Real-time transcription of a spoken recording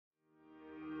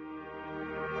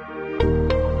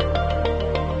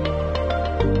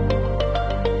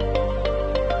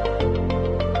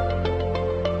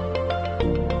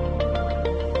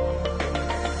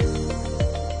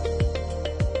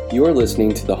You're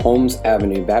listening to the Holmes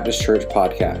Avenue Baptist Church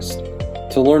podcast.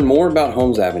 To learn more about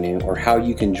Holmes Avenue or how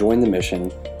you can join the mission,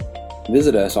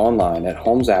 visit us online at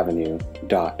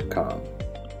holmesavenue.com.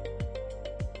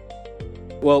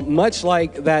 Well, much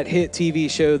like that hit TV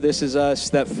show, This Is Us,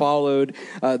 that followed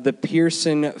the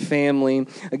Pearson family,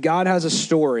 God has a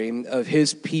story of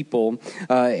his people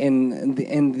and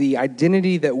the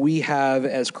identity that we have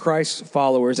as Christ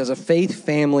followers, as a faith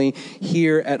family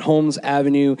here at Holmes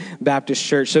Avenue Baptist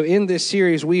Church. So in this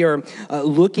series, we are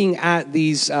looking at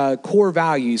these core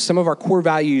values, some of our core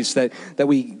values that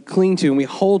we cling to and we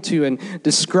hold to and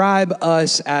describe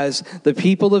us as the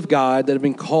people of God that have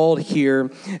been called here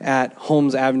at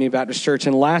Holmes Avenue Baptist Church.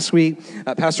 And last week,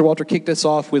 Pastor Walter kicked us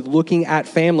off with looking at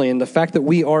family and the fact that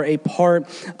we are a part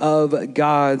of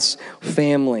God's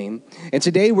family. And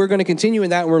today we're going to continue in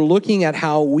that, and we're looking at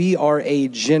how we are a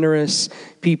generous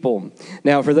people.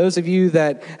 Now, for those of you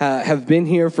that have been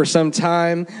here for some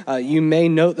time, you may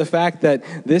note the fact that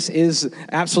this is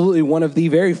absolutely one of the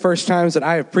very first times that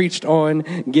I have preached on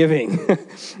giving.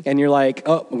 And you're like,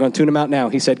 oh, I'm going to tune him out now.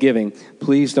 He said giving.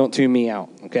 Please don't tune me out,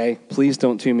 okay? Please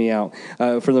don't tune me out.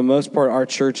 For the most part, our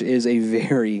church is a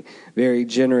very, very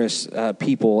generous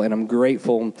people, and I'm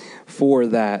grateful for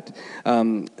that.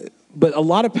 But a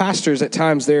lot of pastors at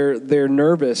times, they're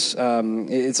nervous.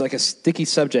 It's like a sticky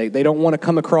subject. They don't want to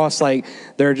come across like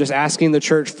they're just asking the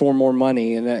church for more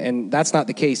money, and that's not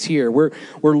the case here. We're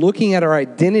looking at our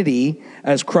identity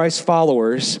as Christ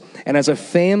followers and as a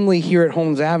family here at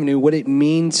Holmes Avenue, what it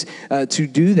means to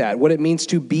do that, what it means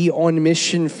to be on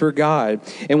mission for God.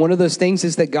 And one of those things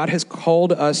is that God has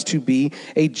called us to be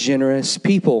a generous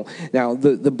people. Now,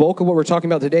 the bulk of what we're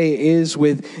talking about today is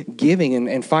with giving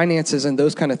and finances and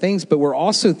those kind of things. But we're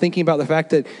also thinking about the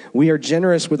fact that we are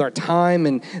generous with our time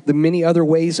and the many other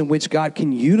ways in which God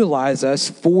can utilize us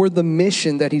for the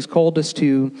mission that he's called us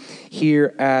to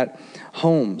here at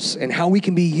Holmes, and how we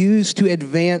can be used to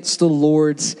advance the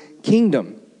Lord's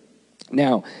kingdom.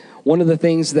 Now, one of the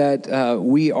things that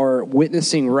we are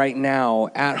witnessing right now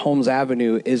at Holmes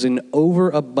Avenue is an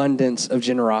overabundance of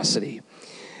generosity.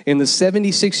 In the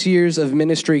 76 years of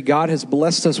ministry God has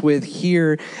blessed us with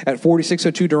here at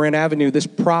 4602 Durant Avenue, this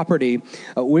property,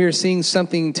 we are seeing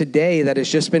something today that has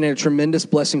just been a tremendous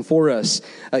blessing for us.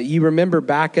 You remember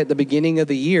back at the beginning of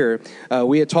the year,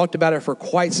 we had talked about it for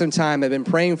quite some time, have been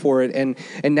praying for it, and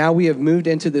now we have moved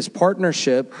into this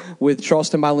partnership with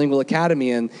Charleston Bilingual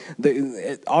Academy, and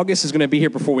August is going to be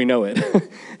here before we know it.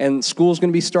 And school's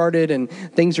going to be started, and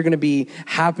things are going to be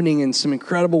happening in some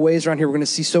incredible ways around here. We're going to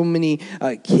see so many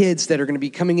kids that are going to be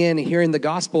coming in and hearing the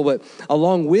gospel. But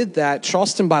along with that,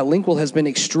 Charleston Bilingual has been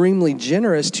extremely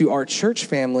generous to our church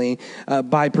family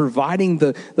by providing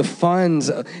the funds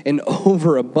in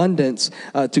overabundance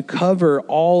to cover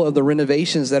all of the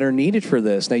renovations that are needed for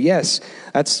this. Now, yes,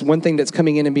 that's one thing that's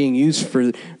coming in and being used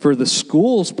for the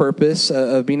school's purpose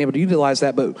of being able to utilize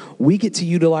that, but we get to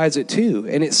utilize it too.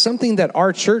 And it's something that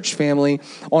our church family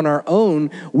on our own,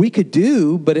 we could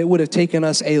do, but it would have taken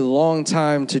us a long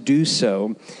time to do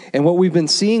so. And what we've been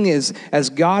seeing is,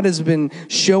 as God has been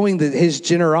showing his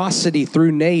generosity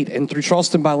through Nate and through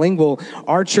Charleston Bilingual,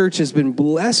 our church has been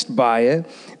blessed by it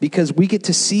because we get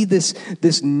to see this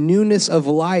newness of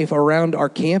life around our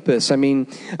campus. I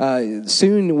mean,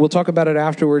 soon we'll talk about it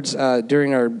afterwards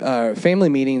during our family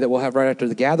meeting that we'll have right after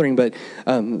the gathering, but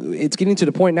it's getting to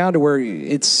the point now to where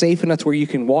it's safe enough to where you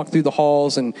can walk through the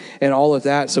halls and all of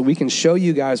that, so we can show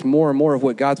you guys more and more of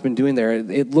what God's been doing there.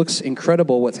 It looks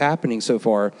incredible what's happening so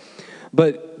far.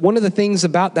 But one of the things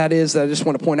about that is that I just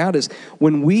want to point out is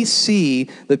when we see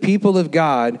the people of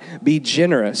God be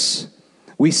generous,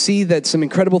 we see that some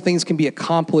incredible things can be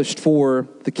accomplished for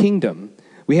the kingdom.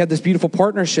 We have this beautiful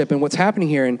partnership and what's happening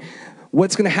here, and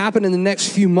what's going to happen in the next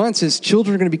few months is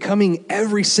children are going to be coming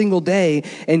every single day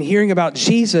and hearing about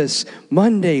Jesus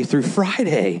Monday through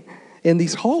Friday in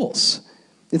these halls.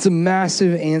 It's a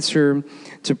massive answer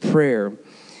to prayer.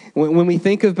 When we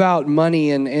think about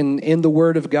money and in the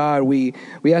Word of God, we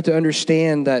have to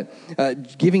understand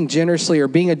that giving generously or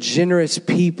being a generous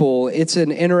people, it's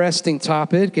an interesting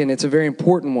topic and it's a very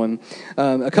important one.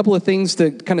 A couple of things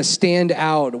that kind of stand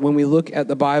out when we look at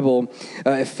the Bible,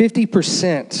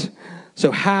 50%,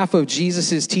 so half of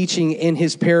Jesus' teaching in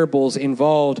his parables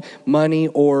involved money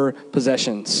or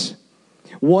possessions.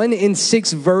 1 in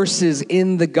 6 verses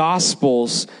in the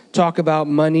Gospels talk about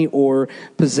money or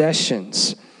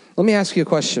possessions. Let me ask you a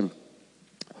question.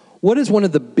 What is one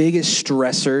of the biggest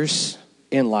stressors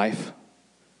in life?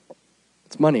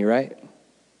 It's money, right?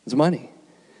 It's money.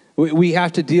 We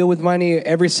have to deal with money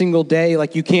every single day.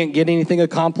 Like, you can't get anything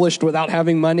accomplished without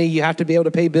having money. You have to be able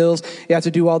to pay bills. You have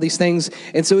to do all these things.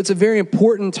 And so it's a very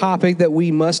important topic that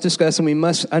we must discuss, and we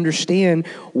must understand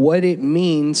what it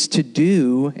means to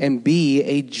do and be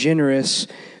a generous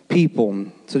people.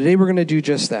 So today we're going to do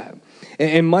just that.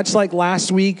 And much like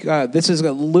last week, this is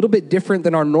a little bit different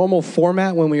than our normal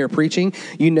format when we are preaching.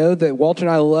 You know that Walter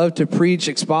and I love to preach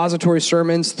expository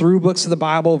sermons through books of the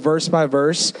Bible, verse by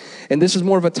verse. And this is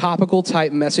more of a topical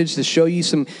type message to show you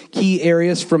some key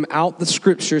areas from out the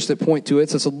scriptures that point to it.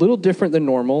 So it's a little different than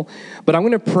normal. But I'm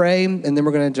going to pray, and then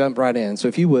we're going to jump right in. So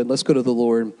if you would, let's go to the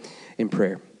Lord in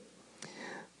prayer.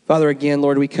 Father, again,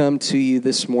 Lord, we come to you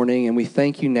this morning, and we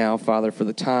thank you now, Father, for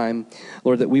the time,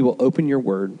 Lord, that we will open your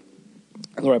word.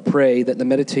 Lord, I pray that the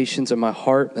meditations of my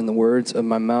heart and the words of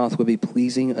my mouth would be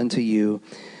pleasing unto you.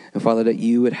 And Father, that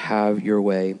you would have your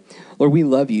way. Lord, we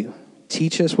love you.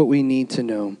 Teach us what we need to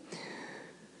know.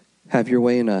 Have your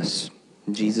way in us.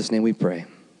 In Jesus' name we pray.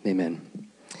 Amen.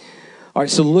 All right,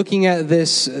 so looking at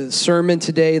this sermon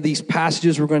today, these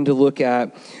passages we're going to look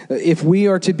at, if we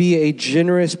are to be a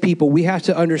generous people, we have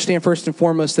to understand first and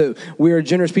foremost that we are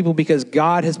generous people because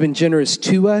God has been generous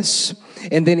to us.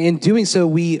 And then in doing so,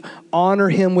 we honor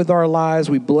him with our lives,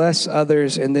 we bless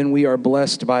others, and then we are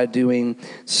blessed by doing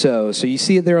so. So you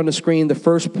see it there on the screen. The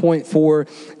first point for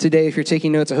today, if you're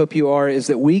taking notes, I hope you are, is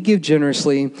that we give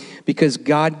generously because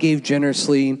God gave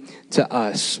generously to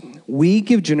us. We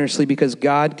give generously because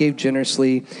God gave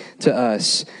generously to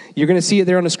us. You're going to see it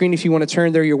there on the screen. If you want to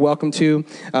turn there, you're welcome to.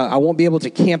 I won't be able to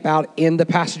camp out in the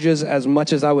passages as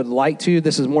much as I would like to.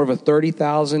 This is more of a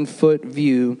 30,000-foot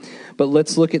view. But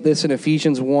let's look at this in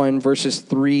Ephesians 1, verses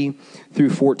 3 through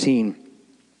 14.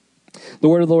 The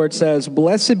word of the Lord says,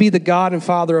 "Blessed be the God and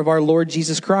Father of our Lord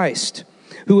Jesus Christ,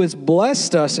 who has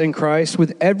blessed us in Christ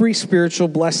with every spiritual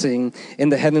blessing in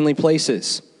the heavenly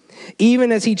places,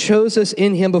 even as he chose us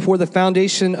in him before the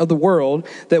foundation of the world,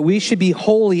 that we should be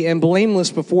holy and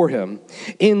blameless before him.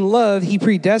 In love, he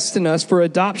predestined us for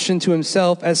adoption to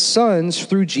himself as sons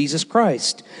through Jesus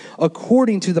Christ,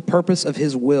 according to the purpose of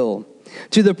his will,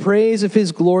 to the praise of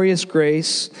his glorious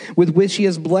grace, with which he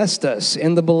has blessed us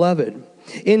in the beloved.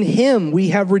 In him we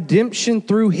have redemption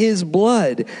through his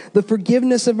blood, the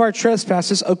forgiveness of our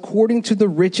trespasses according to the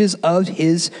riches of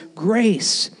his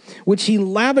grace, which he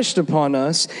lavished upon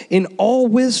us in all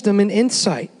wisdom and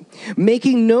insight,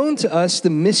 making known to us the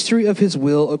mystery of his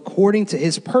will according to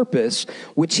his purpose,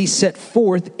 which he set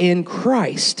forth in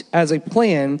Christ as a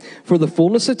plan for the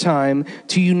fullness of time,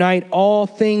 to unite all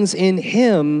things in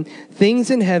him, things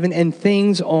in heaven and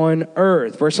things on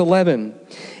earth." Verse 11.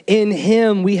 "In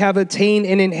him we have attained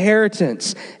an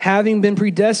inheritance, having been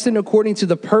predestined according to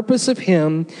the purpose of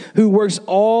him who works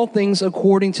all things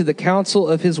according to the counsel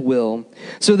of his will,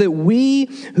 so that we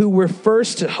who were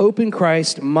first to hope in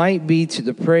Christ might be to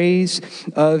the praise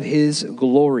of his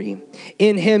glory.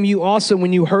 In him you also,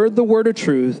 when you heard the word of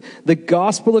truth, the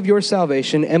gospel of your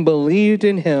salvation, and believed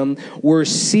in him, were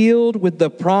sealed with the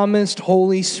promised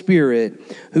Holy Spirit,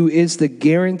 who is the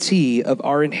guarantee of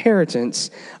our inheritance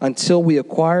until we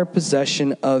acquire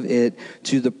possession of it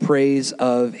to the praise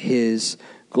of his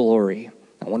glory."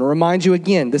 I want to remind you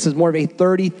again, this is more of a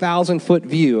 30,000-foot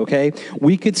view, okay?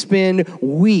 We could spend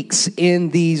weeks in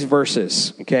these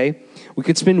verses, okay? We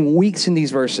could spend weeks in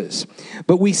these verses.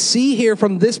 But we see here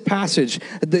from this passage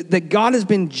that God has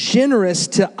been generous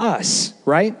to us,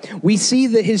 right? We see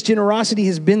that his generosity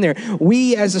has been there.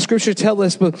 We, as the scripture tells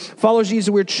us, but followers of Jesus,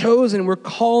 we're chosen, we're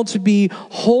called to be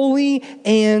holy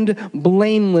and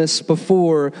blameless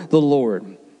before the Lord.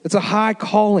 It's a high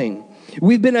calling.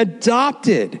 We've been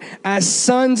adopted as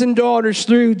sons and daughters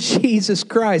through Jesus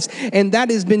Christ. And that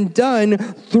has been done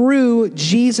through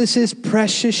Jesus'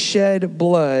 precious shed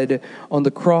blood on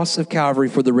the cross of Calvary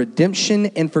for the redemption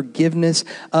and forgiveness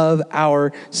of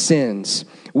our sins.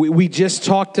 We just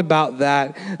talked about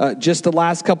that just the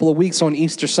last couple of weeks on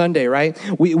Easter Sunday, right?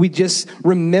 We just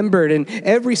remembered, and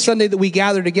every Sunday that we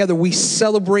gather together, we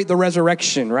celebrate the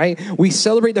resurrection, right? We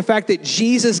celebrate the fact that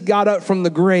Jesus got up from the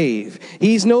grave.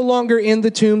 He's no longer in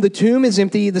the tomb. The tomb is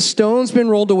empty. The stone's been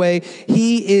rolled away.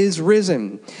 He is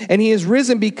risen. And he is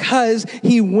risen because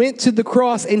he went to the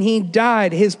cross and he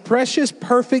died. His precious,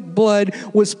 perfect blood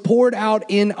was poured out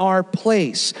in our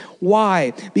place.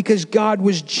 Why? Because God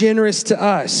was generous to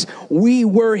us. We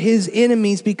were his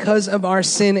enemies because of our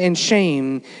sin and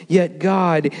shame, yet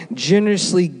God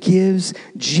generously gives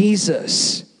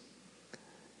Jesus.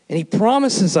 And he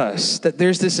promises us that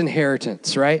there's this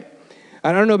inheritance, right?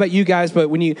 I don't know about you guys, but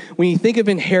when you think of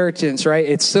inheritance, right,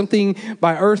 it's something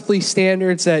by earthly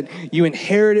standards that you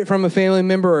inherit it from a family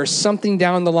member or something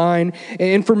down the line.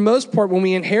 And for most part, when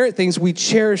we inherit things, we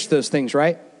cherish those things,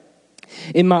 right?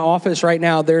 In my office right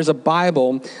now, there's a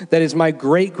Bible that is my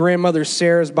great-grandmother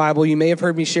Sarah's Bible. You may have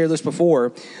heard me share this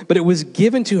before, but it was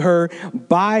given to her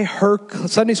by her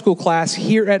Sunday school class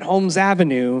here at Holmes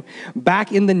Avenue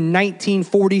back in the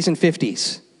 1940s and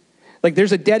 50s. Like,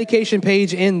 there's a dedication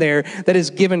page in there that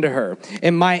is given to her.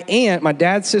 And my aunt, my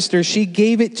dad's sister, she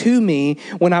gave it to me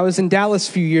when I was in Dallas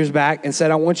a few years back and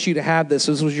said, I want you to have this.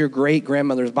 This was your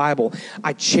great-grandmother's Bible.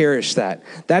 I cherish that.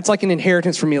 That's like an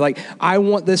inheritance for me. Like, I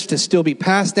want this to still be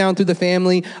passed down through the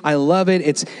family. I love it.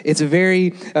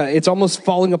 It's almost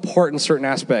falling apart in certain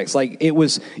aspects. Like, it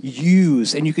was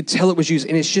used, and you could tell it was used.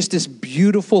 And it's just this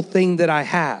beautiful thing that I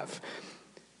have.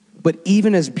 But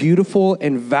even as beautiful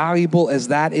and valuable as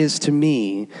that is to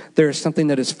me, there is something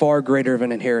that is far greater of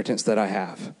an inheritance that I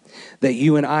have, that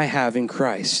you and I have in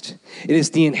Christ. It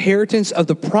is the inheritance of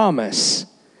the promise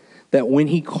that when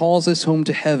he calls us home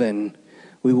to heaven,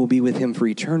 we will be with him for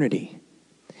eternity.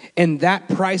 And that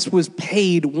price was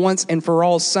paid once and for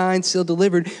all, signed, sealed,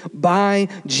 delivered by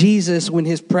Jesus when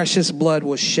his precious blood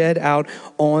was shed out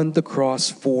on the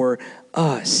cross for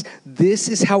us. This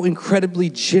is how incredibly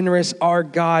generous our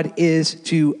God is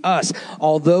to us.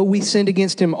 Although we sinned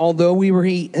against him, although we were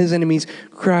his enemies,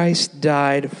 Christ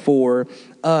died for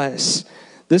us.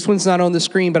 This one's not on the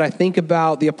screen, but I think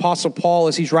about the Apostle Paul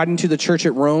as he's writing to the church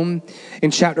at Rome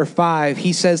in chapter 5.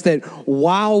 He says that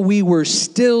while we were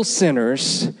still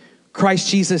sinners, Christ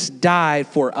Jesus died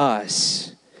for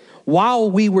us. While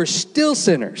we were still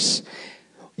sinners.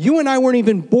 You and I weren't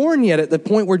even born yet at the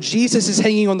point where Jesus is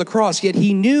hanging on the cross, yet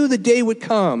he knew the day would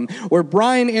come where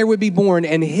Bryan Air would be born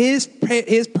and his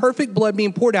perfect blood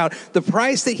being poured out. The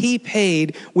price that he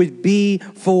paid would be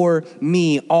for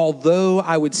me, although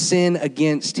I would sin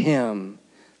against him.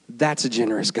 That's a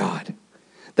generous God.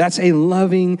 That's a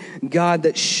loving God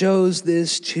that shows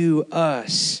this to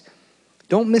us.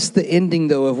 Don't miss the ending,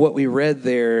 though, of what we read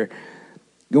there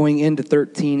going into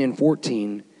 13 and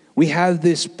 14. We have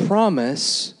this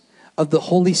promise of the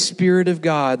Holy Spirit of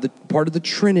God, the part of the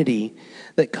Trinity,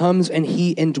 that comes and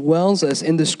he indwells us.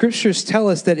 And the scriptures tell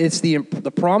us that it's the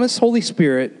promised Holy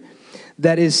Spirit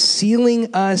that is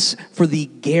sealing us for the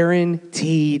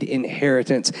guaranteed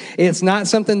inheritance. It's not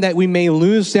something that we may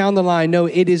lose down the line. No,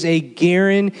 it is a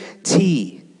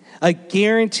guarantee, a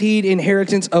guaranteed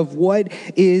inheritance of what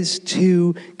is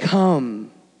to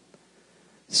come.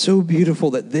 So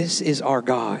beautiful that this is our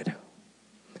God.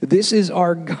 This is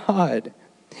our God.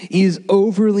 He is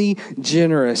overly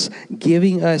generous,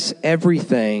 giving us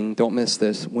everything, don't miss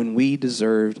this, when we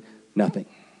deserved nothing.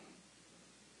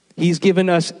 He's given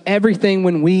us everything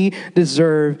when we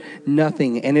deserve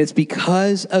nothing. And it's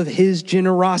because of his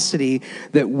generosity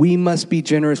that we must be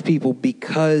generous people,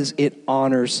 because it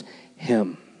honors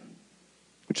him.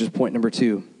 Which is point number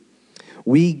 2.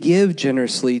 We give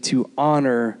generously to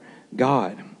honor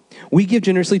God. We give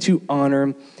generously to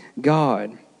honor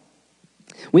God.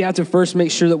 We have to first make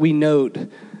sure that we note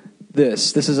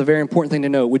this. This is a very important thing to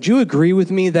note. Would you agree with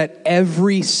me that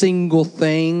every single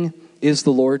thing is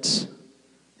the Lord's?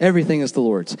 Everything is the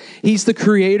Lord's. He's the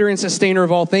creator and sustainer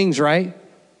of all things, right?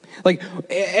 Like,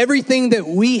 everything that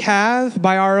we have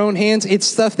by our own hands, it's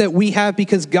stuff that we have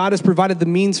because God has provided the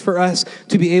means for us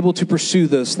to be able to pursue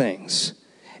those things.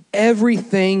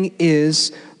 Everything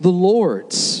is the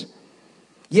Lord's.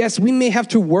 Yes, we may have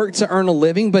to work to earn a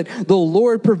living, but the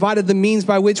Lord provided the means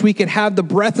by which we could have the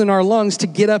breath in our lungs to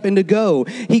get up and to go.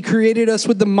 He created us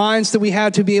with the minds that we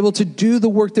have to be able to do the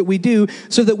work that we do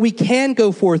so that we can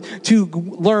go forth to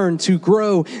learn, to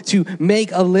grow, to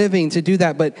make a living, to do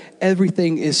that. But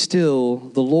everything is still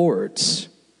the Lord's,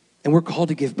 and we're called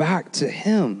to give back to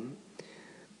him.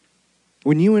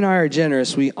 When you and I are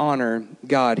generous, we honor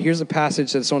God. Here's a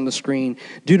passage that's on the screen.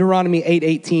 Deuteronomy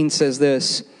 8:18 says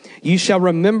this: "You shall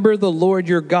remember the Lord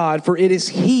your God, for it is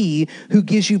he who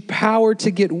gives you power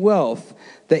to get wealth,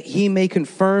 that he may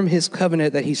confirm his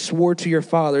covenant that he swore to your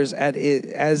fathers as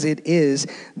it is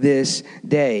this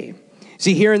day."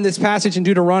 See, here in this passage in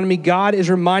Deuteronomy, God is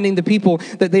reminding the people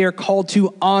that they are called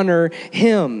to honor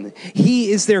him.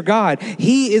 He is their God.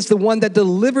 He is the one that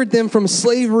delivered them from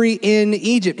slavery in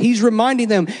Egypt. He's reminding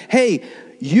them, hey,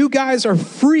 you guys are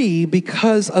free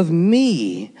because of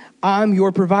me. I'm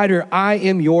your provider. I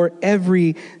am your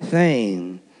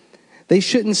everything. They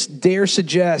shouldn't dare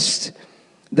suggest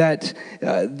that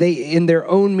they, in their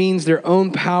own means, their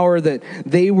own power, that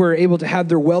they were able to have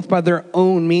their wealth by their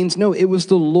own means. No, it was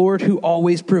the Lord who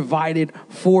always provided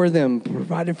for them,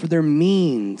 provided for their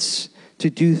means to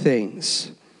do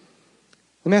things.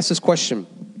 Let me ask this question.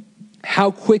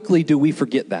 How quickly do we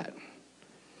forget that?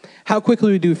 How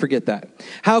quickly do we forget that?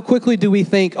 How quickly do we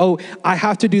think, oh, I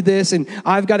have to do this and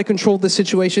I've got to control the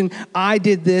situation. I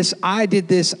did this, I did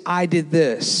this, I did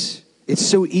this. It's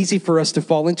so easy for us to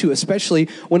fall into, especially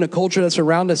when a culture that's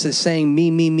around us is saying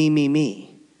me, me, me, me,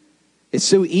 me. It's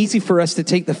so easy for us to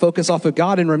take the focus off of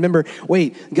God and remember,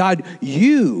 wait, God,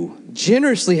 you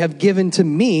generously have given to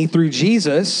me through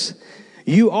Jesus.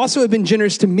 You also have been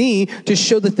generous to me to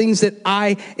show the things that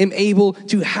I am able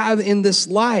to have in this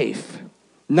life.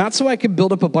 Not so I can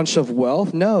build up a bunch of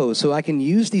wealth, no, so I can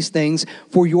use these things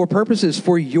for your purposes,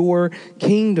 for your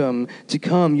kingdom to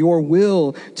come, your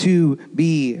will to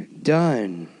be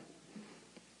done.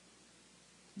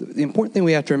 The important thing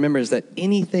we have to remember is that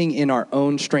anything in our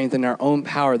own strength and our own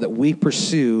power that we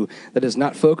pursue that is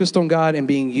not focused on God and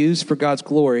being used for God's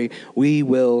glory, we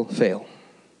will fail.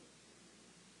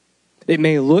 It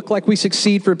may look like we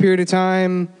succeed for a period of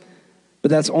time,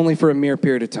 but that's only for a mere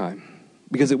period of time,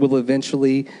 because it will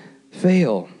eventually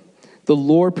fail. The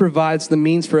Lord provides the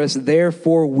means for us,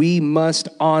 therefore we must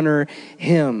honor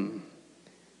him.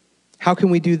 How can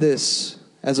we do this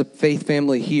as a faith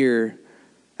family here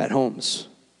at Homes?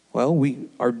 Well, we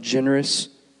are generous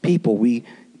people. We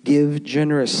give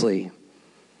generously.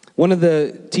 One of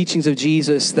the teachings of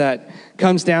Jesus that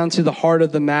comes down to the heart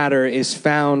of the matter is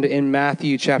found in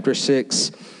Matthew chapter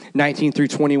 6, 19 through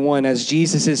 21. As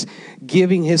Jesus is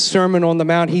giving his Sermon on the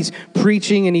Mount, he's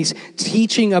preaching and he's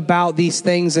teaching about these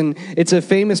things. And it's a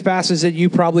famous passage that you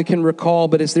probably can recall,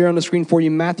 but it's there on the screen for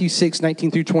you. Matthew 6,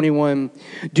 19 through 21.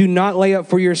 Do not lay up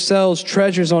for yourselves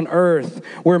treasures on earth,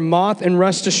 where moth and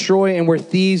rust destroy and where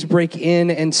thieves break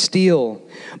in and steal.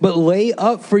 But lay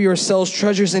up for yourselves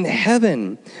treasures in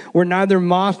heaven, where neither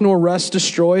moth nor rust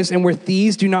destroys, and where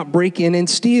thieves do not break in and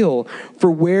steal.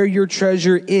 For where your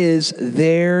treasure is,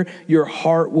 there your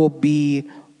heart will be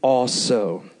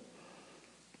also.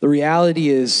 The reality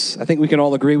is, I think we can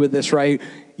all agree with this, right?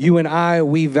 You and I,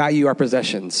 we value our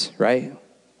possessions, right?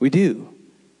 We do.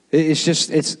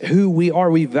 It's who we are.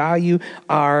 We value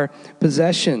our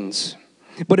possessions.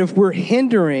 But if we're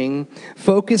hindering,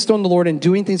 focused on the Lord and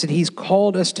doing things that he's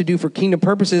called us to do for kingdom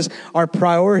purposes, our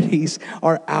priorities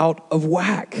are out of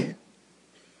whack.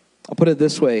 I'll put it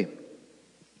this way.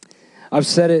 I've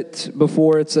said it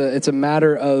before, it's a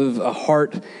matter of a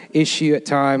heart issue at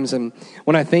times. And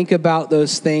when I think about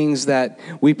those things that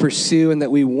we pursue and that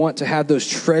we want to have, those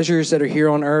treasures that are here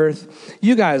on earth,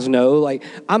 you guys know, like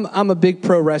I'm a big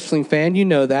pro wrestling fan. You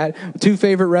know that. 2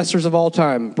 favorite wrestlers of all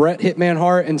time, Bret Hitman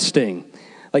Hart and Sting.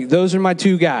 Like those are my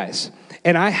 2 guys.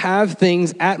 And I have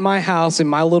things at my house in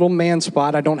my little man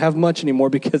spot. I don't have much anymore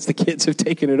because the kids have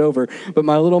taken it over. But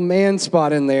my little man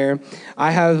spot in there, I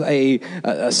have a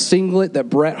singlet that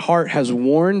Bret Hart has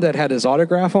worn that had his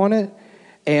autograph on it.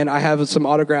 And I have some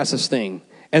autographs of Sting.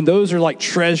 And those are like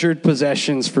treasured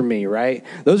possessions for me, right?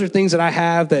 Those are things that I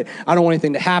have that I don't want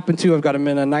anything to happen to. I've got them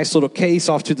in a nice little case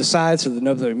off to the side so that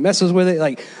nobody messes with it.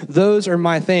 Like those are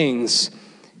my things.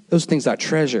 Those are things I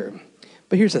treasure.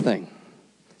 But here's the thing.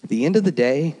 At the end of the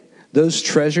day, those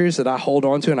treasures that I hold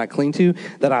on to and I cling to,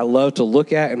 that I love to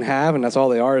look at and have, and that's all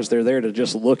they are, is they're there to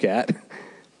just look at.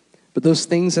 But those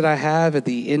things that I have at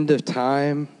the end of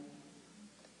time,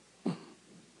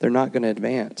 they're not going to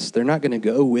advance. They're not going to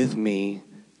go with me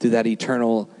to that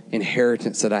eternal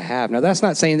inheritance that I have. Now, that's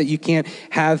not saying that you can't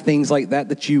have things like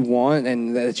that you want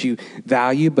and that you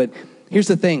value, but here's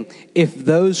the thing. If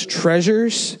those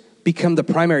treasures become the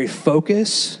primary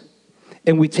focus,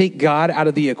 and we take God out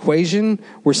of the equation,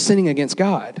 we're sinning against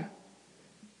God.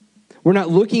 We're not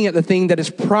looking at the thing that is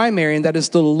primary, and that is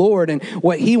the Lord and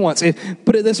what he wants.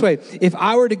 Put it this way, if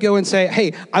I were to go and say,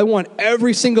 hey, I want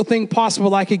every single thing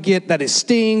possible I could get that is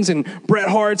Stings and Bret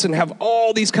Hart's and have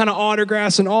all these kind of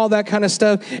autographs and all that kind of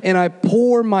stuff, and I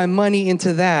pour my money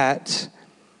into that,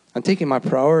 I'm taking my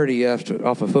priority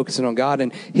off of focusing on God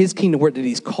and his kingdom work that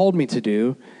he's called me to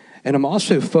do. And I'm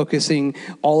also focusing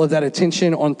all of that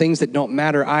attention on things that don't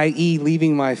matter, i.e.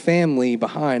 leaving my family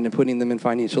behind and putting them in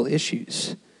financial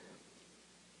issues.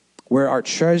 Where our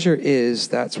treasure is,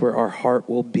 that's where our heart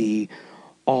will be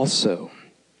also.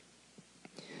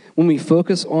 When we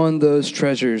focus on those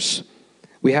treasures,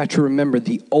 we have to remember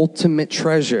the ultimate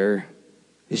treasure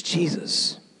is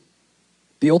Jesus.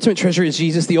 The ultimate treasure is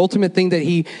Jesus. The ultimate thing that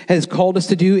he has called us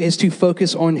to do is to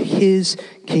focus on his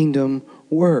kingdom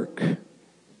work.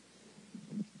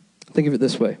 Think of it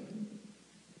this way.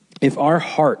 If our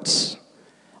hearts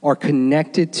are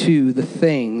connected to the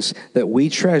things that we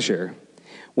treasure,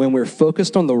 when we're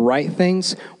focused on the right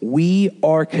things, we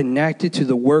are connected to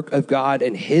the work of God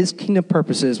and his kingdom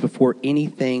purposes before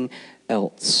anything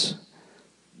else.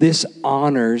 This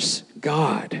honors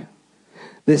God.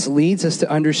 This leads us to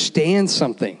understand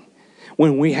something.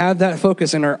 When we have that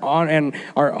focus and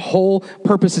our whole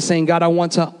purpose is saying, God, I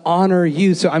want to honor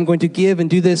you, so I'm going to give and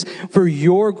do this for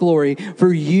your glory,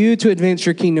 for you to advance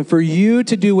your kingdom, for you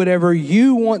to do whatever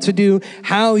you want to do,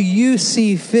 how you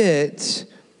see fit,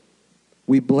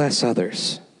 we bless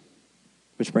others.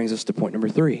 Which brings us to point number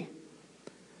 3.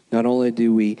 Not only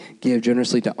do we give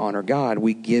generously to honor God,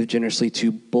 we give generously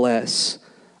to bless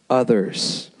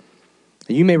others.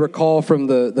 You may recall from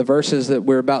the verses that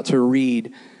we're about to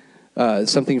read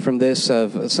something from this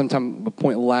of a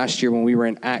point last year when we were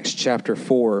in Acts chapter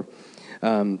 4.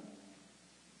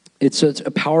 It's such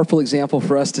a powerful example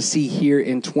for us to see here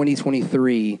in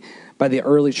 2023 by the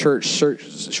early church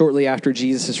shortly after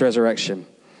Jesus' resurrection.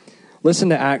 Listen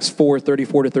to Acts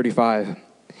 4:34-35.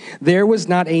 There was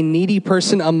not a needy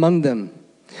person among them,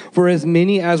 for as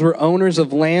many as were owners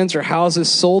of lands or houses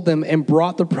sold them and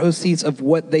brought the proceeds of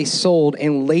what they sold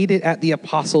and laid it at the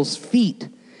apostles' feet.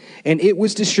 And it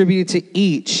was distributed to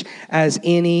each as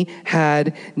any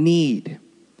had need.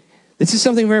 This is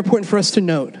something very important for us to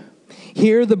note.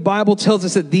 Here the Bible tells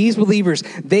us that these believers,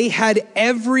 they had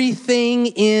everything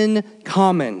in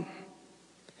common.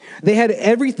 They had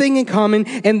everything in common,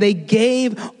 and they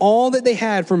gave all that they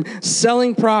had, from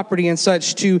selling property and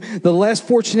such to the less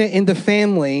fortunate in the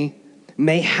family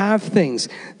may have things.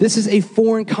 This is a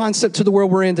foreign concept to the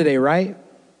world we're in today, right?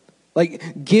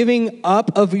 Like giving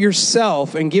up of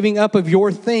yourself and giving up of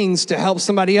your things to help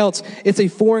somebody else. It's a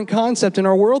foreign concept in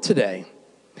our world today.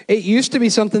 It used to be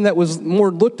something that was more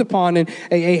looked upon in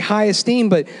a high esteem,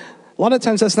 but a lot of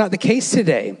times that's not the case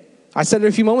today. I said it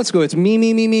a few moments ago. It's me,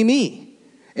 me, me, me, me.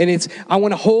 And it's, I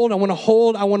want to hold, I want to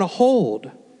hold, I want to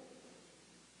hold.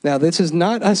 Now, this is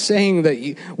not us saying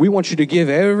that we want you to give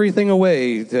everything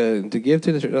away to give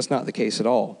to the church. That's not the case at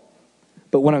all.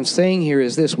 But what I'm saying here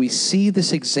is this. We see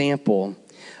this example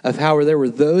of how there were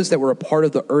those that were a part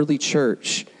of the early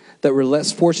church that were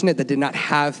less fortunate, that did not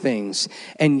have things.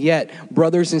 And yet,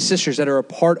 brothers and sisters that are a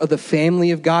part of the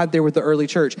family of God there with the early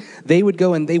church, they would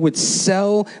go and they would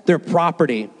sell their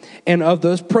property. And of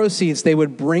those proceeds, they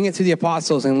would bring it to the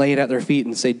apostles and lay it at their feet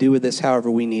and say, do with this however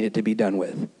we need it to be done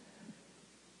with.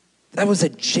 That was a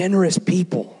generous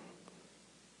people.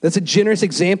 That's a generous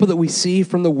example that we see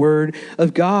from the Word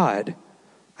of God.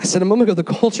 I said a moment ago, the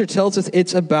culture tells us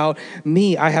it's about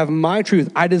me. I have my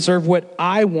truth. I deserve what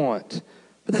I want.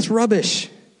 But that's rubbish.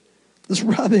 That's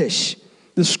rubbish.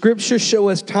 The scriptures show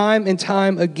us time and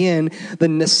time again the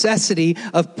necessity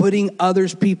of putting other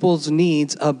people's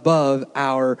needs above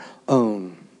our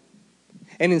own.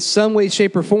 And in some way,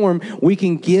 shape, or form, we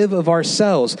can give of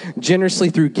ourselves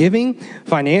generously through giving,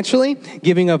 financially,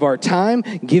 giving of our time,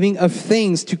 giving of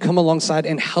things to come alongside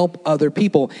and help other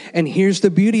people. And here's the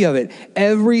beauty of it.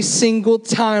 Every single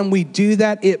time we do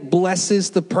that, it blesses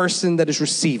the person that is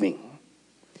receiving.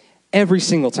 Every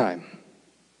single time.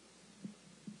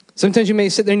 Sometimes you may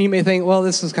sit there and you may think, well,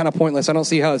 this is kind of pointless. I don't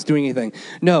see how it's doing anything.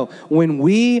 No, when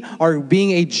we are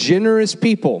being a generous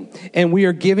people and we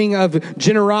are giving of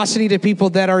generosity to people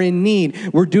that are in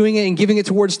need, we're doing it and giving it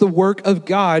towards the work of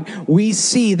God, we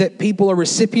see that people are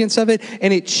recipients of it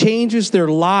and it changes their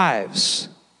lives.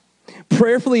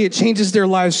 Prayerfully, it changes their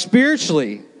lives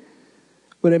spiritually,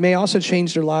 but it may also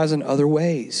change their lives in other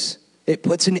ways. It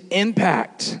puts an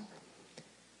impact.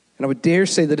 And I would dare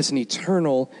say that it's an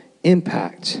eternal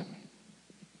impact.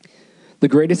 The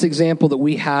greatest example that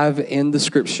we have in the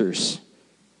scriptures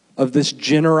of this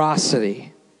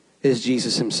generosity is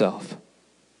Jesus himself.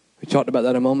 We talked about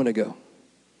that a moment ago.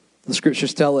 The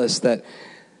scriptures tell us that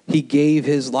he gave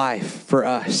his life for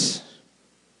us.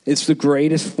 It's the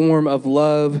greatest form of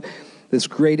love, this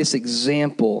greatest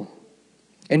example.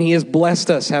 And he has blessed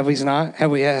us, has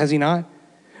he not?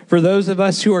 For those of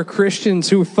us who are Christians,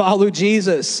 who follow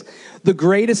Jesus, the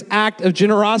greatest act of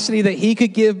generosity that he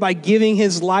could give by giving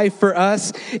his life for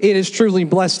us, it has truly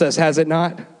blessed us, has it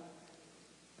not?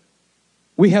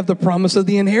 We have the promise of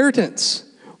the inheritance.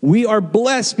 We are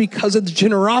blessed because of the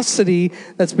generosity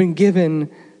that's been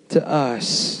given to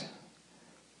us.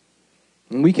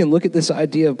 And we can look at this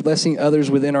idea of blessing others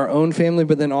within our own family,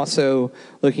 but then also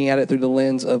looking at it through the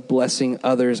lens of blessing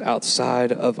others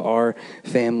outside of our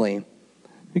family.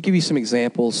 I'll give you some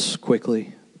examples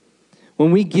quickly.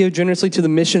 When we give generously to the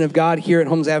mission of God here at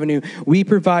Holmes Avenue, we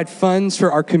provide funds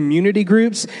for our community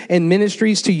groups and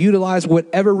ministries to utilize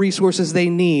whatever resources they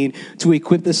need to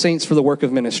equip the saints for the work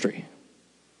of ministry.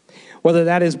 Whether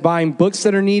that is buying books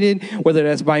that are needed, whether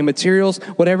that's buying materials,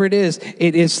 whatever it is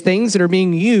things that are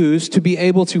being used to be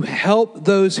able to help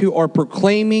those who are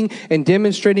proclaiming and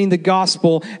demonstrating the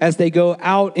gospel as they go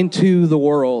out into the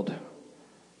world.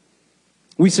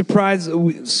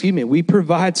 We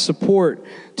provide support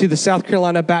to the South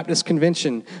Carolina Baptist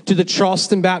Convention, to the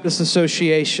Charleston Baptist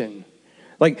Association.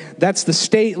 Like, that's the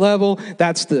state level,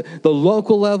 that's the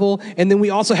local level, and then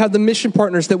we also have the mission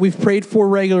partners that we've prayed for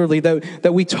regularly,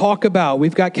 that we talk about.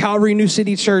 We've got Calvary New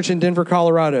City Church in Denver,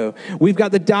 Colorado. We've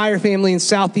got the Dyer family in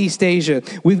Southeast Asia.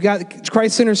 We've got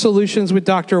Christ Center Solutions with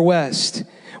Dr. West.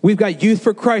 We've got Youth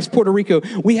for Christ, Puerto Rico.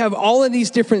 We have all of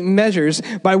these different measures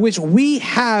by which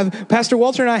Pastor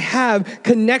Walter and I have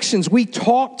connections. We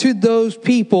talk to those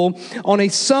people on a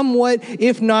somewhat,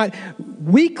 if not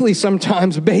weekly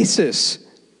sometimes, basis.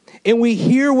 And we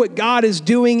hear what God is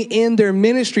doing in their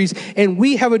ministries, and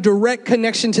we have a direct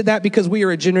connection to that because we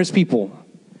are a generous people.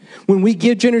 When we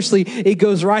give generously, it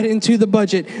goes right into the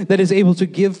budget that is able to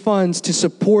give funds to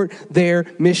support their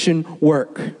mission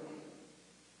work.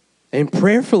 And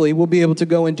prayerfully, we'll be able to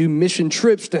go and do mission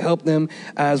trips to help them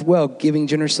as well, giving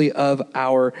generously of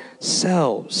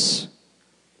ourselves.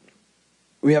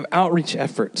 We have outreach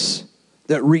efforts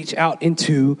that reach out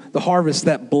into the harvest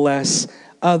that bless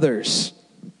others.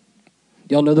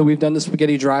 Y'all know that we've done the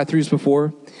spaghetti drive-thrus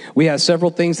before. We have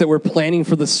several things that we're planning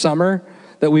for the summer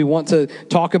that we want to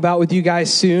talk about with you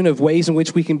guys soon, of ways in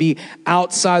which we can be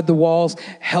outside the walls,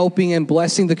 helping and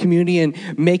blessing the community and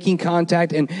making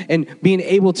contact and being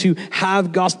able to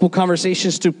have gospel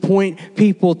conversations to point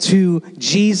people to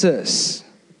Jesus.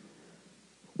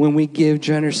 When we give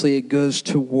generously, it goes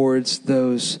towards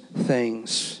those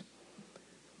things.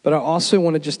 But I also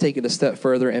want to just take it a step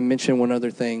further and mention one other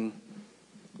thing.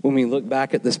 When we look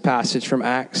back at this passage from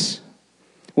Acts,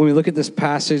 when we look at this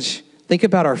passage, think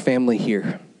about our family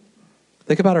here.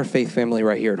 Think about our faith family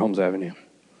right here at Holmes Avenue.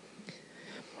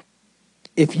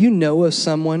 If you know of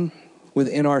someone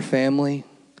within our family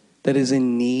that is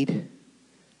in need,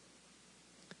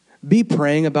 be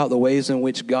praying about the ways in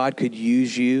which God could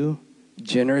use you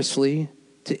generously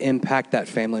to impact that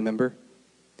family member.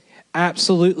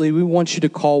 Absolutely, we want you to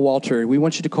call Walter. We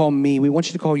want you to call me. We want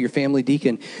you to call your family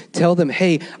deacon. Tell them,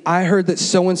 hey, I heard that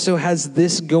so-and-so has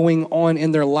this going on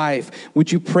in their life.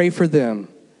 Would you pray for them?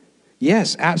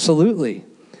 Yes, absolutely.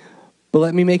 But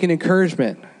let me make an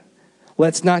encouragement.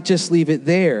 Let's not just leave it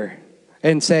there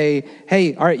and say,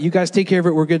 hey, all right, you guys take care of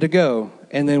it. We're good to go.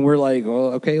 And then we're like,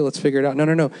 well, okay, let's figure it out.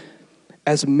 No.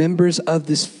 As members of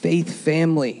this faith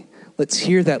family, let's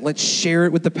hear that. Let's share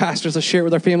it with the pastors. Let's share it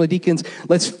with our family deacons.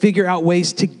 Let's figure out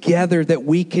ways together that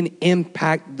we can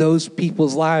impact those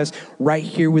people's lives right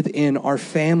here within our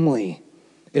family.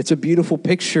 It's a beautiful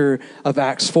picture of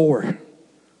Acts 4,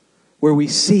 where we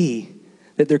see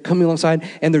that they're coming alongside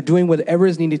and they're doing whatever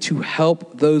is needed to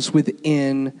help those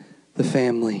within the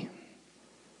family.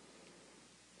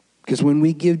 Because when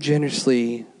we give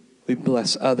generously, we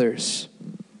bless others.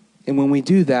 And when we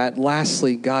do that,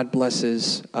 lastly, God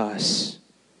blesses us.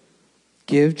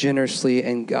 Give generously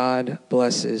and God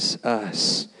blesses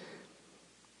us.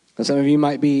 Now, some of you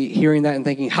might be hearing that and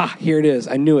thinking, here it is.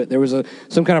 I knew it. There was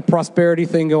some kind of prosperity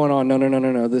thing going on.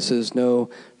 No. This is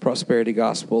no prosperity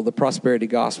gospel. The prosperity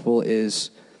gospel is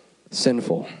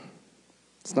sinful.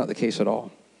 It's not the case at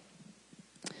all.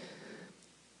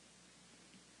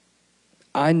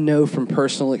 I know from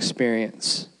personal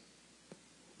experience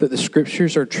that the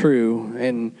scriptures are true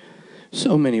in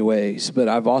so many ways, but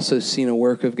I've also seen a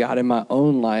work of God in my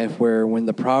own life where when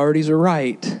the priorities are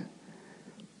right,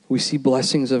 we see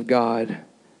blessings of God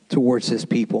towards his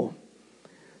people.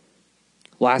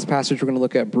 Last passage we're going to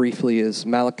look at briefly is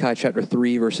Malachi chapter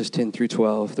 3, verses 10 through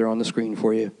 12. They're on the screen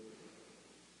for you.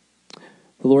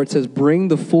 The Lord says, bring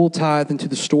the full tithe into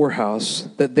the storehouse,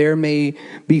 that there may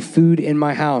be food in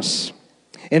my house,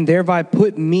 and thereby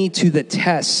put me to the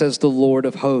test, says the Lord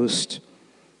of hosts.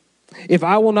 If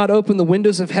I will not open the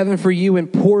windows of heaven for you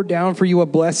and pour down for you a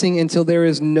blessing until there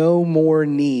is no more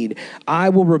need, I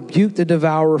will rebuke the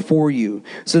devourer for you,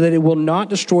 so that it will not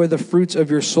destroy the fruits of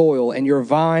your soil, and your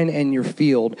vine and your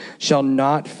field shall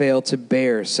not fail to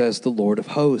bear, says the Lord of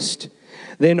hosts.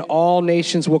 Then all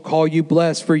nations will call you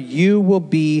blessed, for you will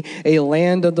be a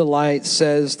land of delight,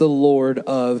 says the Lord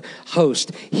of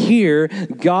hosts. Here,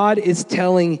 God is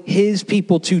telling his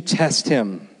people to test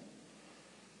him.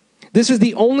 This is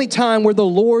the only time where the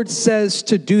Lord says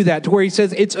to do that, to where he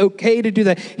says it's okay to do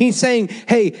that. He's saying,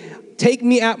 hey, take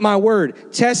me at my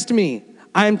word. Test me.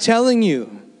 I'm telling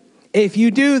you. If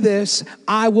you do this,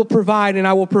 I will provide, and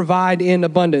I will provide in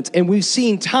abundance. And we've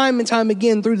seen time and time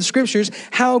again through the scriptures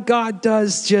how God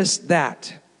does just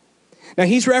that. Now,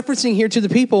 he's referencing here to the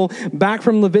people back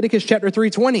from Leviticus chapter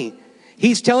 3:20.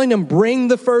 He's telling them, bring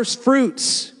the first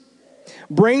fruits.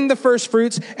 Bring the first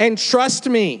fruits and trust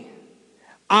me.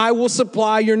 I will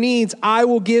supply your needs. I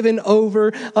will give in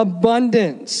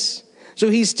overabundance. So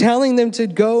he's telling them to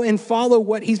go and follow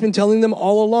what he's been telling them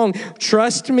all along.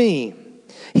 Trust me.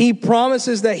 He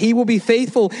promises that he will be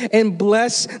faithful and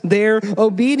bless their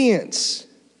obedience.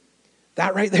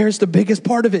 That right there is the biggest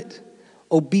part of it.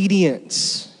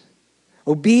 Obedience.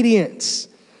 Obedience.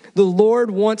 The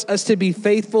Lord wants us to be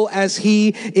faithful as he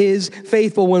is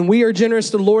faithful. When we are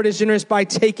generous, the Lord is generous by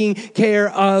taking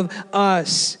care of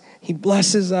us. He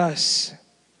blesses us.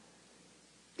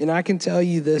 And I can tell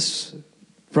you this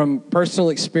from personal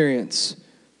experience.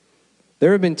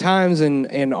 There have been times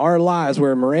in our lives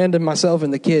where Miranda, myself,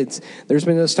 and the kids, there's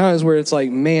been those times where it's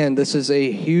like, man, this is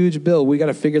a huge bill. We got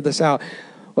to figure this out.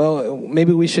 Well,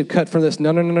 maybe we should cut from this.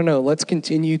 No. Let's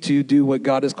continue to do what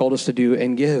God has called us to do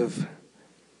and give.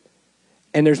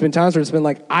 And there's been times where it's been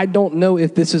like, I don't know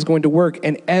if this is going to work.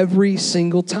 And every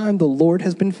single time the Lord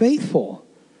has been faithful.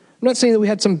 I'm not saying that we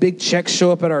had some big checks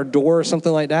show up at our door or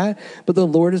something like that, but the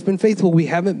Lord has been faithful. We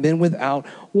haven't been without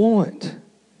want.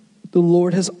 The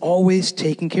Lord has always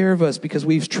taken care of us because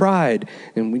we've tried,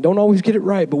 and we don't always get it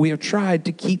right, but we have tried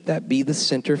to keep that be the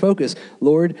center focus.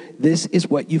 Lord, this is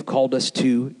what you've called us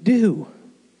to do.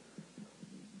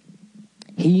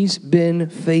 He's been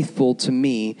faithful to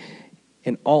me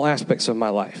in all aspects of my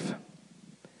life.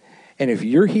 And if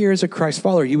you're here as a Christ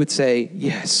follower, you would say,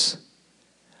 yes,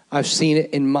 I've seen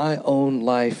it in my own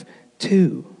life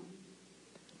too.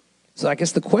 So I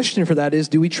guess the question for that is,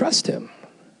 do we trust him?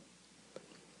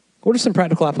 What are some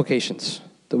practical applications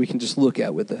that we can just look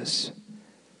at with this?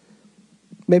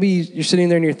 Maybe you're sitting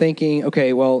there and you're thinking,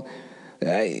 okay, well,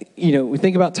 we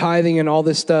think about tithing and all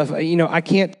this stuff. I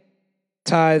can't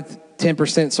tithe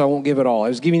 10%, so I won't give it all. I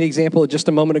was giving an example just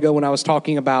a moment ago when I was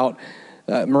talking about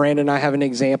Miranda and I have an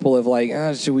example of like,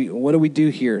 what do we do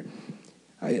here?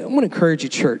 I want to encourage you,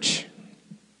 church.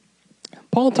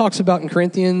 Paul talks about in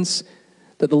Corinthians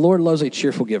that the Lord loves a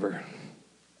cheerful giver.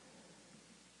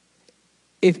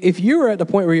 If you are at the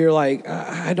point where you're like,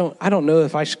 I don't know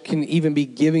if I can even be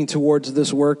giving towards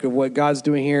this work of what God's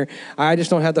doing here. I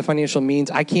just don't have the financial means.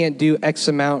 I can't do X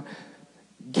amount.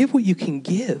 Give what you can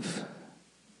give.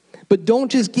 But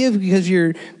don't just give because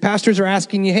your pastors are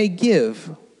asking you, hey,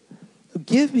 give.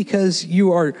 Give because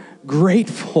you are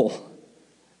grateful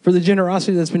for the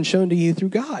generosity that's been shown to you through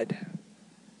God.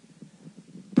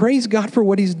 Praise God for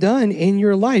what he's done in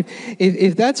your life.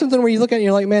 If that's something where you look at it and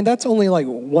you're like, man, that's only like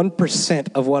 1%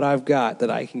 of what I've got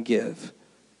that I can give.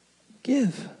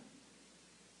 Give.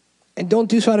 And don't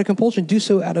do so out of compulsion. Do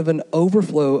so out of an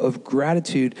overflow of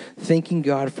gratitude, thanking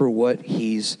God for what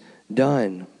he's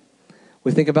done.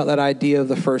 We think about that idea of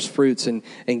the first fruits and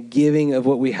giving of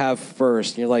what we have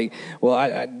first. And you're like,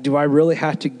 well, do I really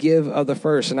have to give of the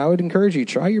first? And I would encourage you,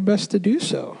 try your best to do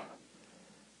so.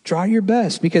 Try your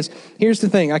best, because here's the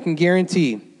thing, I can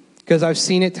guarantee, because I've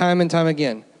seen it time and time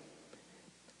again.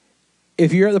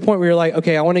 If you're at the point where you're like,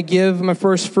 okay, I want to give my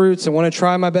first fruits, I want to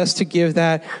try my best to give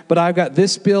that, but I've got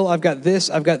this bill, I've got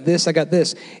this, I've got this, I got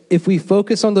this. If we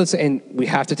focus on those, and we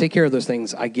have to take care of those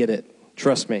things, I get it,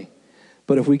 trust me.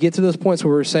 But if we get to those points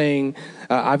where we're saying,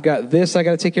 I've got this, I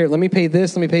got to take care of, let me pay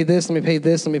this, let me pay this, let me pay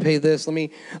this, let me pay this,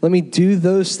 let me do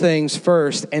those things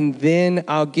first, and then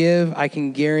I'll give, I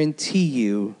can guarantee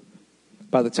you,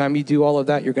 by the time you do all of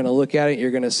that, you're going to look at it,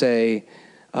 you're going to say,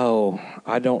 oh,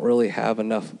 I don't really have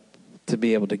enough to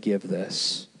be able to give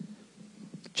this.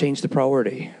 Change the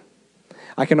priority.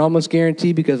 I can almost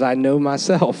guarantee, because I know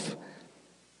myself,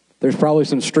 there's probably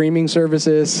some streaming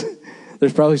services,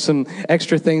 there's probably some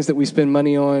extra things that we spend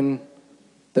money on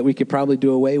that we could probably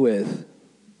do away with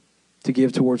to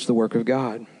give towards the work of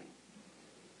God.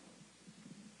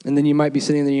 And then you might be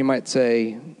sitting there, you might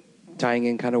say, tying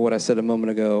in kind of what I said a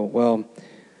moment ago, well,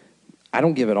 I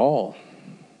don't give it all.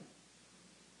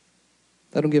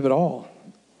 I don't give it all.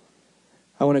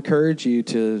 I want to encourage you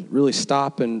to really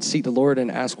stop and seek the Lord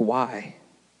and ask why.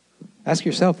 Ask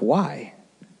yourself why.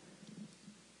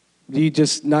 Do you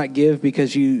just not give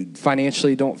because you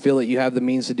financially don't feel that you have the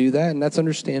means to do that? And that's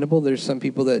understandable. There's some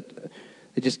people that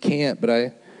they just can't. But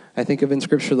I think of in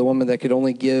Scripture the woman that could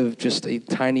only give just a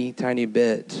tiny, tiny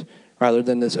bit rather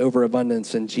than this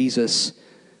overabundance. And Jesus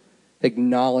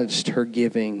acknowledged her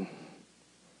giving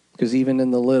because even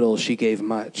in the little, she gave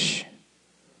much.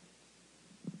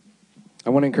 I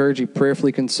want to encourage you,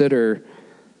 prayerfully consider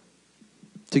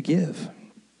to give.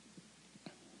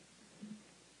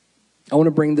 I want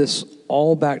to bring this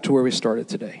all back to where we started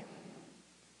today,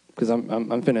 because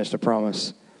I'm finished, I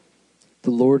promise.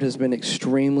 The Lord has been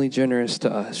extremely generous to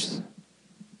us.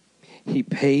 He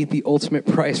paid the ultimate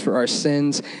price for our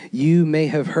sins. You may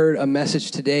have heard a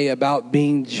message today about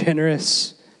being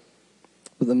generous.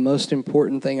 But the most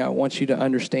important thing I want you to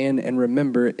understand and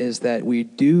remember is that we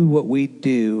do what we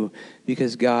do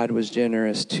because God was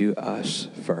generous to us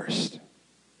first.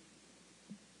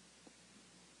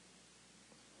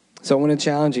 So I want to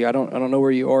challenge you. I don't know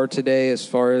where you are today as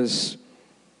far as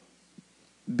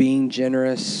being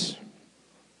generous.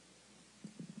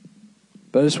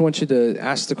 But I just want you to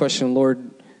ask the question, Lord,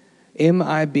 am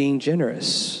I being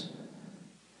generous?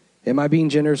 Am I being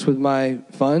generous with my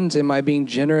funds? Am I being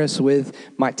generous with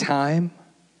my time?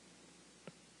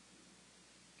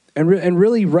 And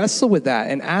really wrestle with that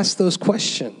and ask those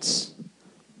questions.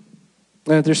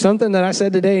 And if there's something that I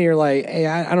said today and you're like, hey,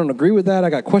 I don't agree with that, I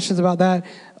got questions about that,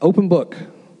 open book.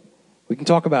 We can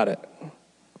talk about it.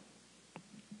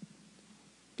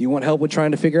 Do you want help with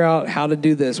trying to figure out how to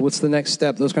do this? What's the next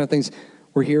step? Those kind of things,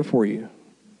 we're here for you.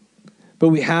 But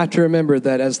we have to remember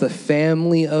that as the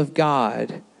family of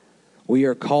God, we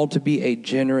are called to be a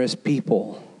generous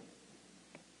people.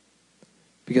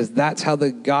 Because that's how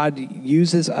God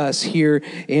uses us here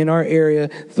in our area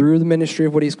through the ministry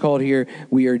of what he's called here.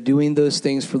 We are doing those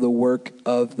things for the work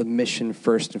of the mission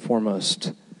first and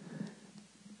foremost.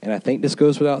 And I think this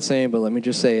goes without saying, but let me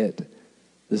just say it.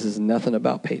 This is nothing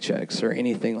about paychecks or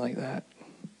anything like that.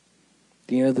 At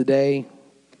the end of the day,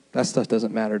 that stuff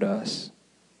doesn't matter to us.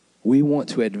 We want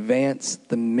to advance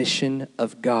the mission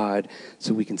of God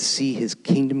so we can see his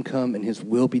kingdom come and his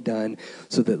will be done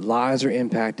so that lives are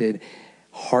impacted,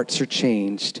 hearts are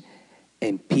changed,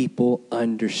 and people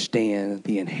understand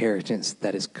the inheritance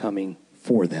that is coming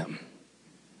for them.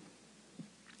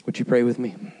 Would you pray with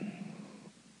me?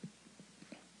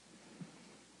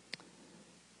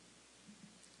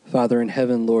 Father in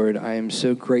heaven, Lord, I am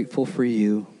so grateful for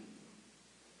you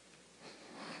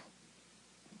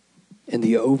and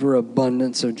the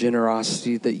overabundance of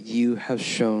generosity that you have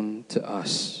shown to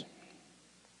us.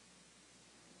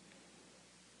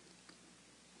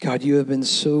 God, you have been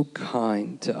so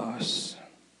kind to us.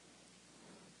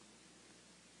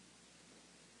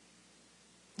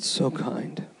 So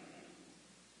kind.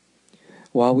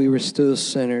 While we were still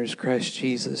sinners, Christ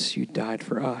Jesus, you died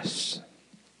for us.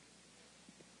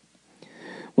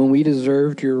 When we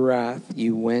deserved your wrath,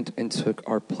 you went and took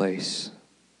our place.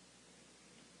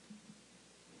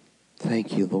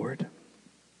 Thank you, Lord.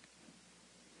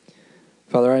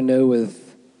 Father, I know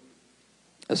with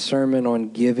a sermon on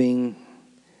giving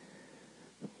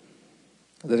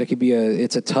that it could be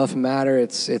it's a tough matter.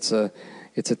 It's a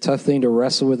tough thing to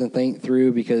wrestle with and think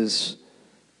through because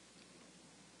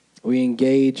we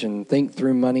engage and think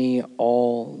through money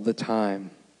all the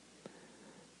time.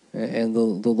 And the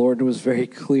Lord was very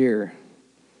clear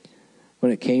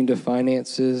when it came to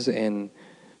finances and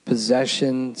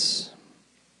possessions.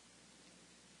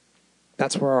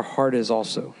 That's where our heart is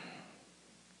also.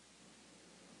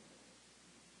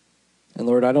 And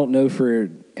Lord, I don't know for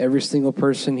every single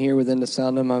person here within the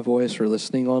sound of my voice or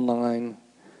listening online,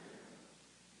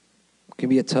 it can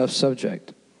be a tough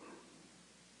subject.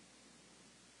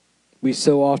 We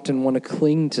so often want to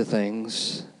cling to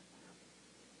things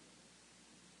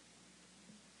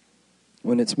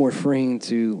when it's more freeing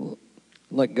to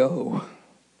let go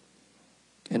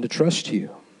and to trust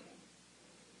you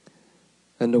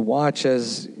and to watch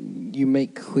as you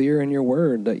make clear in your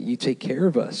word that you take care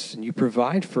of us and you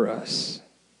provide for us.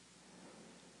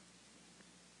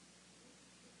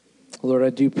 Lord,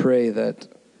 I do pray that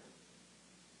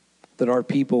our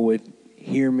people would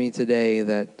hear me today,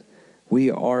 that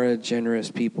we are a generous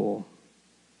people.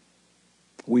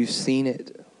 We've seen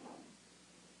it.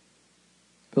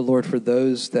 But Lord, for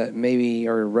those that maybe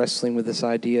are wrestling with this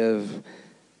idea of,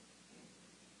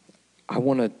 I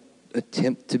want to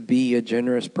attempt to be a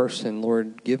generous person,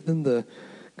 Lord, give them the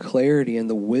clarity and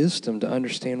the wisdom to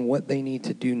understand what they need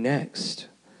to do next.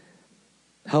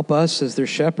 Help us as their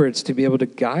shepherds to be able to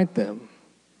guide them.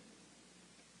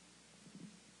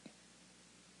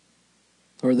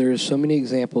 Lord, there are so many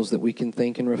examples that we can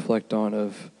think and reflect on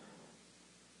of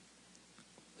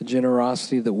the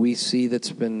generosity that we see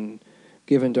that's been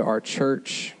given to our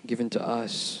church, given to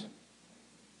us.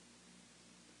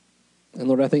 And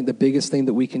Lord, I think the biggest thing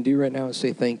that we can do right now is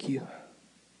say thank you.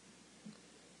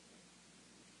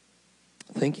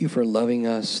 Thank you for loving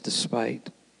us despite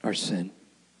our sin.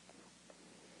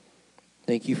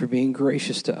 Thank you for being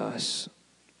gracious to us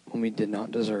when we did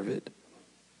not deserve it.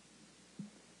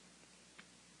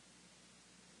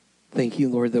 Thank you,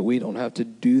 Lord, that we don't have to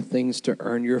do things to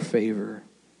earn your favor.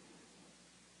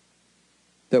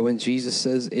 That when Jesus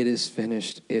says it is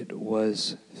finished, it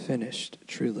was finished,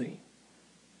 truly.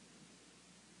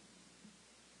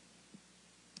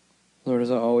 Lord,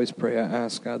 as I always pray, I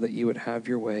ask, God, that you would have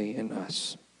your way in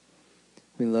us.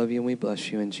 We love you and we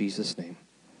bless you in Jesus' name.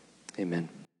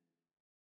 Amen.